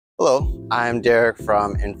Hello, I'm Derek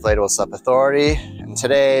from Inflatable Sup Authority, and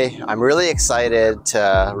today I'm really excited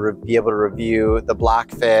to be able to review the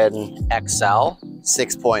Blackfin XL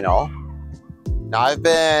 6.0. Now, I've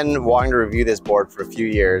been wanting to review this board for a few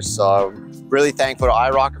years, so I'm really thankful to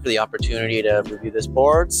iRocker for the opportunity to review this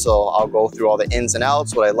board. So I'll go through all the ins and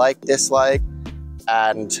outs, what I like, dislike,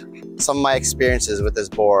 and some of my experiences with this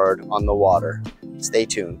board on the water. Stay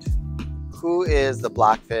tuned. Who is the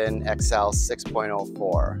Blackfin XL 6.0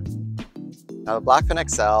 for? Now, the Blackfin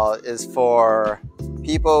XL is for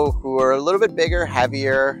people who are a little bit bigger,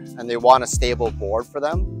 heavier, and they want a stable board for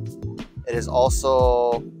them. It is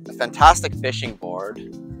also a fantastic fishing board.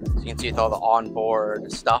 So you can see with all the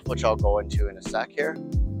onboard stuff, which I'll go into in a sec here.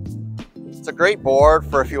 It's a great board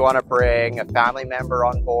for if you want to bring a family member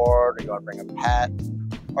on board, or you want to bring a pet.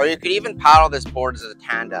 Or you could even paddle this board as a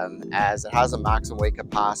tandem, as it has a maximum weight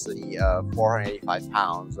capacity of 485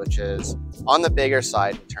 pounds, which is on the bigger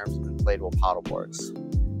side in terms of inflatable paddle boards.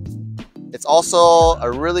 It's also a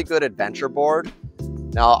really good adventure board.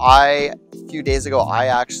 Now, a few days ago, I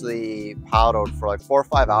actually paddled for like 4 or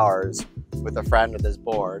 5 hours with a friend with this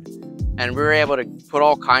board, and we were able to put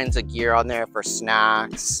all kinds of gear on there for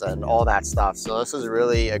snacks and all that stuff. So this is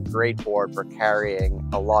really a great board for carrying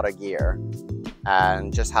a lot of gear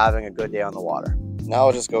and just having a good day on the water. Now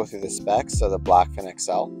I'll just go through the specs of the Blackfin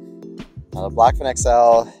XL. Now, the Blackfin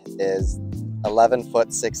XL is 11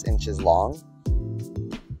 foot 6 inches long.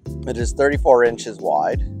 It is 34 inches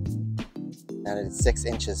wide, and it's 6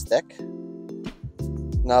 inches thick.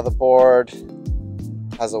 Now, the board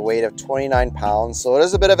has a weight of 29 pounds, so it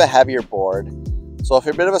is a bit of a heavier board. So if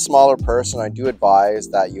you're a bit of a smaller person, I do advise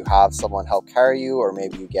that you have someone help carry you, or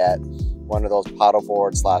maybe you get one of those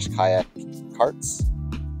paddleboard / kayak carts.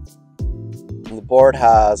 And the board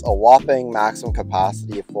has a whopping maximum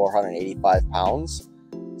capacity of 485 pounds,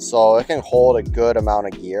 so it can hold a good amount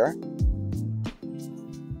of gear.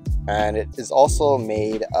 And it is also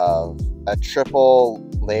made of a triple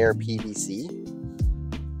layer PVC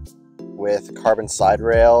with carbon side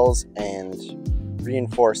rails and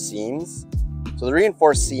reinforced seams. So the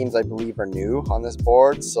reinforced seams, I believe, are new on this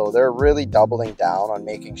board, so they're really doubling down on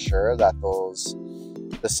making sure that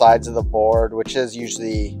the sides of the board, which is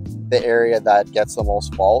usually the area that gets the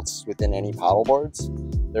most faults within any paddle boards,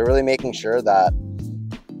 they're really making sure that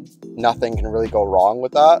nothing can really go wrong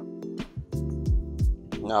with that.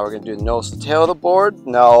 Now we're going to do the nose to tail of the board.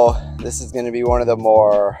 Now, this is going to be one of the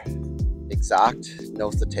more exact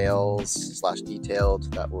nose to tails /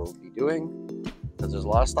 detailed that we'll be doing, because there's a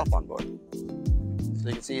lot of stuff on board. So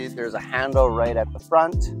you can see there's a handle right at the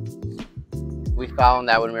front. We found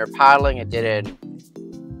that when we were paddling, it didn't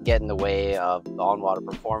get in the way of the on-water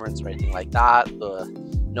performance or anything like that. The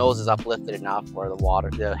nose is uplifted enough where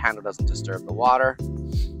the handle doesn't disturb the water. So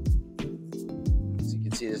you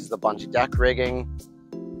can see this is the bungee deck rigging.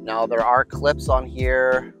 Now, there are clips on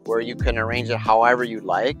here where you can arrange it however you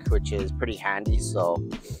like, which is pretty handy. So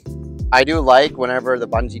I do like whenever the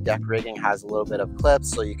bungee deck rigging has a little bit of clips,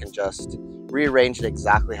 so you can just rearrange it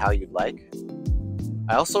exactly how you'd like.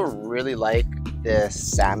 I also really like this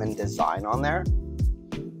salmon design on there.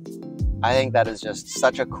 I think that is just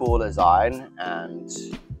such a cool design, and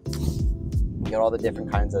you get all the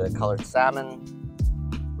different kinds of colored salmon.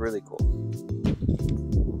 Really cool.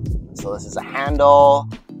 So this is a handle.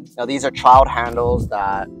 Now, these are child handles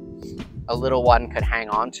that a little one could hang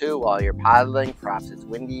on to while you're paddling. Perhaps it's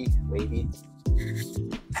windy, wavy.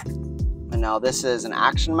 And now this is an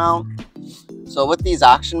action mount. So with these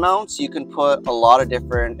action mounts, you can put a lot of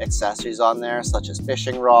different accessories on there, such as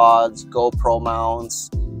fishing rods, GoPro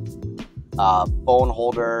mounts, phone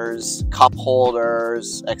holders, cup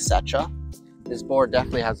holders, etc. This board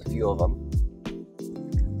definitely has a few of them.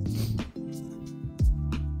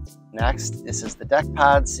 Next, this is the deck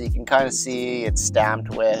pad, so you can kind of see it's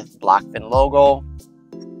stamped with Blackfin logo.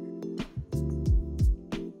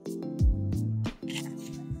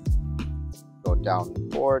 Go down the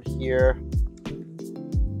board here.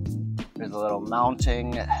 There's a little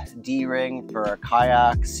mounting D-ring for a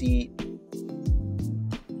kayak seat.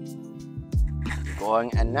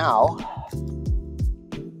 Going, and now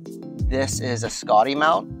this is a Scotty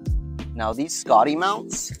mount. Now, these Scotty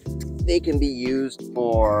mounts, they can be used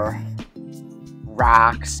for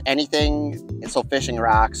racks, anything, so fishing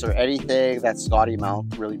racks or anything that Scotty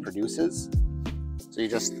mount really produces. So you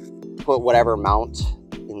just put whatever mount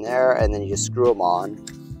in there, and then you just screw them on,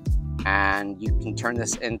 and you can turn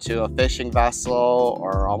this into a fishing vessel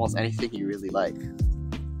or almost anything you really like.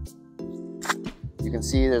 You can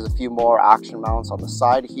see there's a few more action mounts on the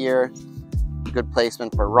side here. Good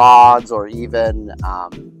placement for rods, or even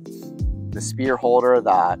the spear holder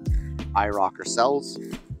that iRocker sells.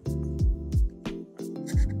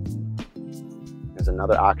 There's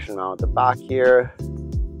another action mount at the back here.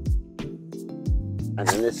 And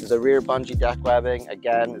then this is a rear bungee deck webbing.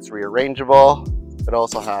 Again, it's rearrangeable. It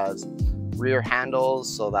also has rear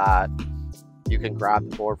handles so that you can grab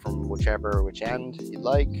the board from which end you'd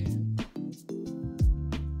like.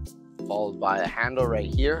 Followed by a handle right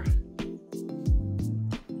here.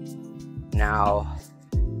 Now,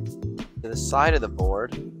 to the side of the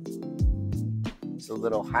board, there's a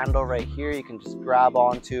little handle right here you can just grab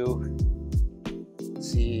onto.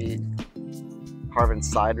 See, carbon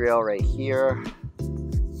side rail right here.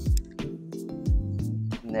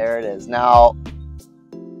 And there it is. Now,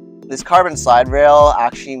 this carbon side rail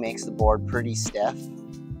actually makes the board pretty stiff.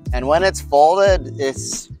 And when it's folded,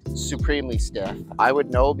 it's supremely stiff. I would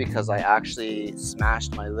know because I actually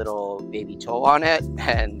smashed my little baby toe on it,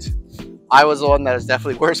 and I was the one that is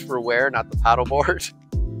definitely worse for wear, not the paddle board.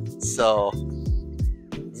 So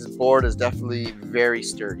this board is definitely very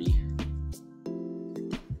sturdy.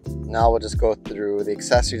 Now we'll just go through the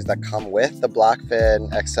accessories that come with the Blackfin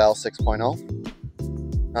XL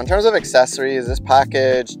 6.0. Now in terms of accessories, this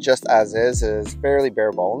package, just as is fairly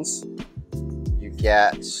bare bones. You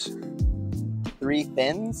get 3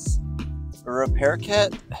 fins, a repair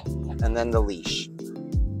kit, and then the leash.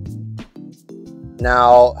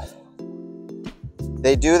 Now,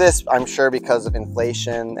 they do this, I'm sure, because of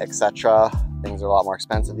inflation, etc. Things are a lot more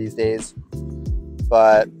expensive these days.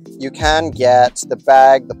 But you can get the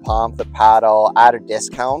bag, the pump, the paddle at a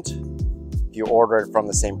discount if you order it from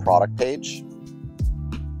the same product page.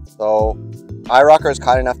 So iRocker is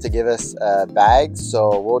kind enough to give us a bag,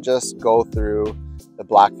 so we'll just go through the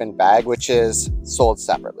Blackfin bag, which is sold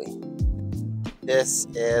separately. This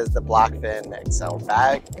is the Blackfin XL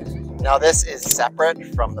bag. Now this is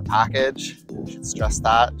separate from the package. I should stress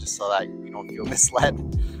that just so that you don't feel misled.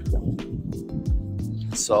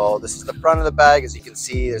 So this is the front of the bag. As you can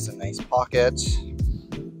see, there's a nice pocket.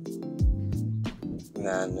 And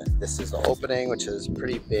then this is the opening, which is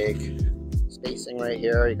pretty big spacing right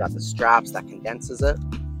here. You got the straps that condenses it.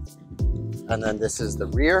 And then this is the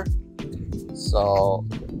rear. So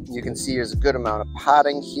you can see there's a good amount of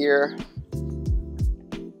padding here.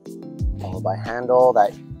 Followed by handle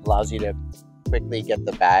that allows you to quickly get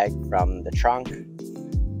the bag from the trunk.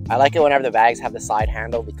 I like it whenever the bags have the side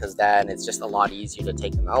handle because then it's just a lot easier to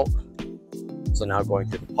take them out. So now going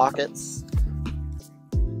through the pockets.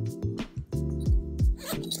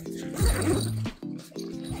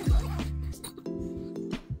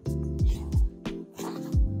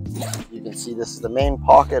 You can see this is the main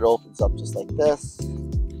pocket, opens up just like this.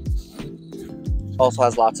 Also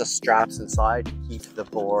has lots of straps inside to keep the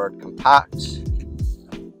board compact.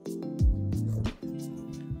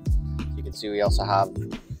 You can see we also have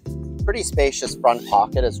a pretty spacious front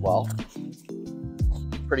pocket as well.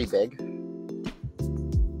 Pretty big.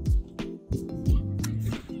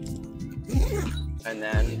 And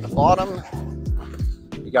then at the bottom,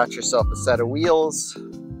 you got yourself a set of wheels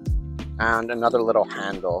and another little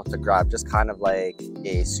handle to grab, just kind of like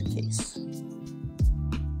a suitcase.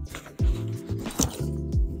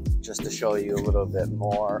 Just to show you a little bit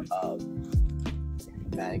more of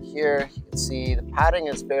the bag here, you can see the padding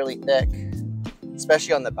is fairly thick,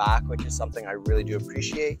 especially on the back, which is something I really do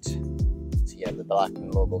appreciate. So you have the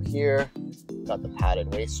Blackfin logo here, got the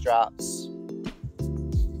padded waist straps.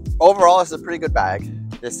 Overall, it's a pretty good bag.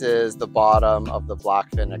 This is the bottom of the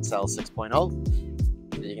Blackfin XL 6.0.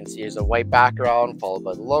 So you can see there's a white background followed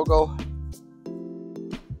by the logo.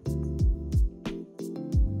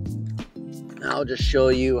 Now I'll just show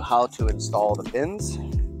you how to install the fins.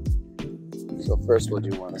 So first we'll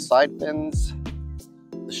do one of the side fins.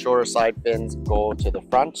 The shorter side fins go to the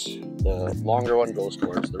front. The longer one goes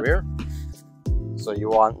towards the rear. So you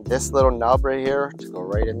want this little nub right here to go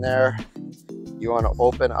right in there. You want to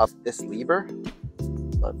open up this lever.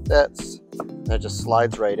 That fits. And it just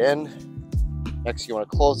slides right in. Next you want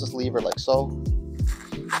to close this lever like so.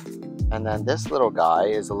 And then this little guy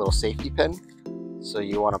is a little safety pin. So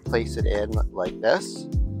you want to place it in like this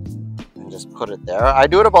and just put it there. I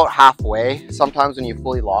do it about halfway. Sometimes when you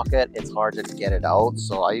fully lock it, it's hard to get it out.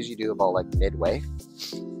 So I usually do about like midway.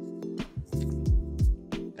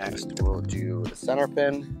 Next we'll do the center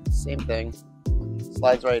pin. Same thing.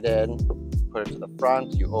 Slides right in. Put it to the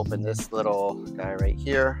front. You open this little guy right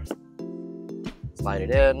here. Slide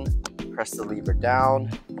it in. Press the lever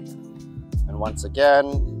down. And once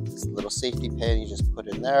again, this little safety pin you just put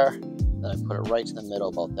in there. Then I put it right to the middle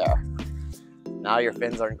about there. Now your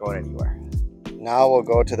fins aren't going anywhere. Now we'll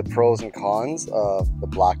go to the pros and cons of the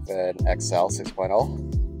Blackfin XL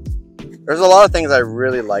 6.0. There's a lot of things I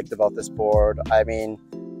really liked about this board. I mean,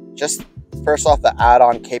 just First off, the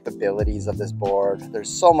add-on capabilities of this board. There's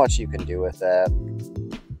so much you can do with it.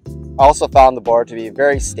 I also found the board to be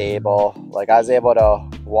very stable. Like, I was able to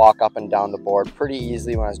walk up and down the board pretty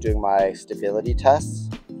easily when I was doing my stability tests.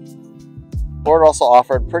 The board also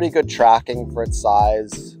offered pretty good tracking for its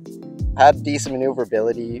size. Had decent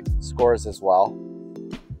maneuverability scores as well.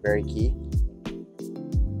 Very key.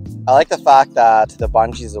 I like the fact that the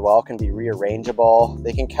bungees as well can be rearrangeable.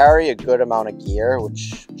 They can carry a good amount of gear,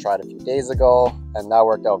 which I tried a few days ago, and that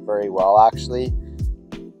worked out very well actually.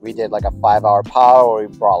 We did like a 5-hour power where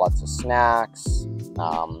we brought lots of snacks,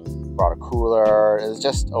 brought a cooler. It was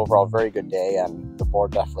just overall a very good day, and the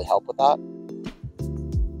board definitely helped with that.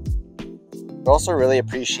 We also really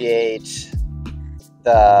appreciate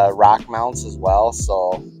the rack mounts as well.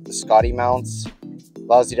 So the Scotty mounts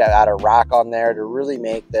allows you to add a rack on there to really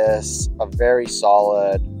make this a very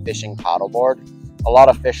solid fishing paddleboard. A lot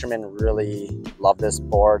of fishermen really love this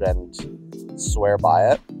board and swear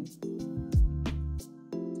by it.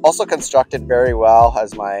 Also constructed very well,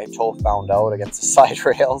 as my toe found out, against the side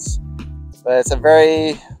rails. But it's a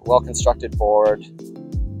very well constructed board.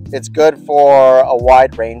 It's good for a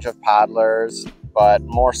wide range of paddlers, but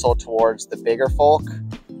more so towards the bigger folk.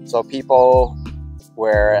 So people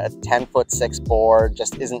where a 10'6" board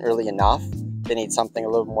just isn't really enough. They need something a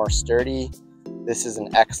little more sturdy. This is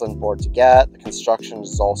an excellent board to get. The construction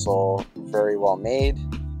is also very well made.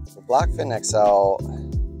 The Blackfin XL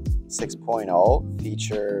 6.0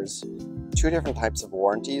 features 2 different types of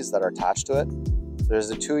warranties that are attached to it. There's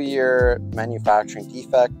a 2-year manufacturing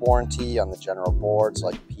defect warranty on the general boards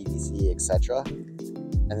like PVC, etc.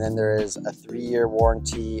 And then there is a 3-year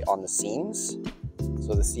warranty on the seams.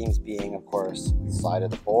 So the seams being, of course, the side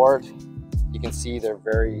of the board. You can see they're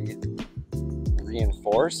very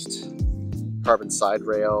reinforced, carbon side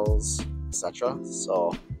rails, etc.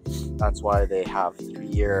 So that's why they have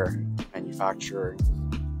 3-year manufacturer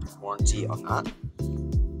warranty on that.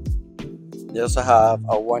 They also have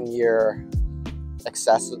a 1-year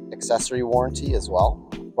accessory warranty as well.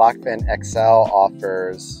 Blackfin XL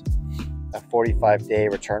offers a 45-day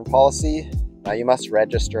return policy. Now you must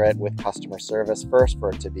register it with customer service first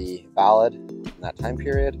for it to be valid in that time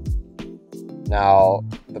period. Now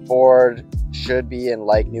the board should be in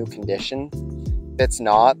like new condition. If it's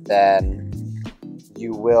not, then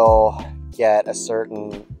you will get a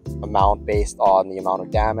certain amount based on the amount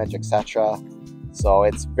of damage, etc. So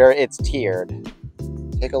it's tiered.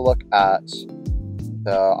 Take a look at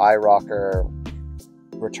the iRocker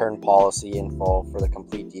return policy info for the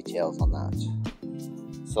complete details on that.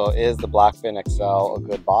 So is the Blackfin XL a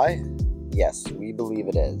good buy? Yes, we believe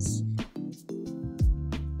it is.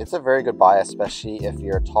 It's a very good buy, especially if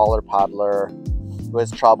you're a taller paddler who has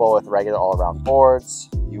trouble with regular all-around boards.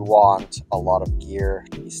 You want a lot of gear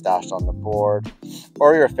to be stashed on the board,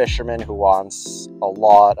 or you're a fisherman who wants a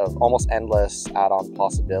lot of almost endless add-on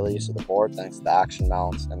possibilities to the board thanks to the action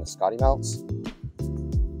mounts and the Scotty mounts.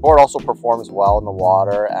 The board also performs well in the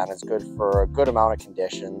water and is good for a good amount of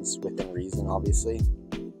conditions within reason, obviously.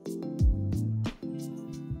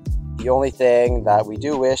 The only thing that we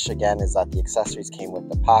do wish, again, is that the accessories came with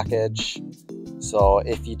the package. So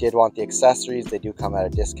if you did want the accessories, they do come at a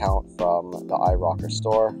discount from the iRocker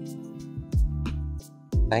store.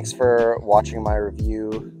 Thanks for watching my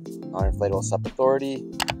review on Inflatable Step Authority.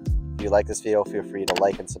 If you like this video, feel free to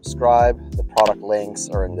like and subscribe. The product links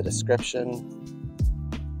are in the description.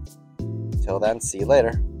 Till then, see you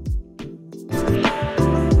later.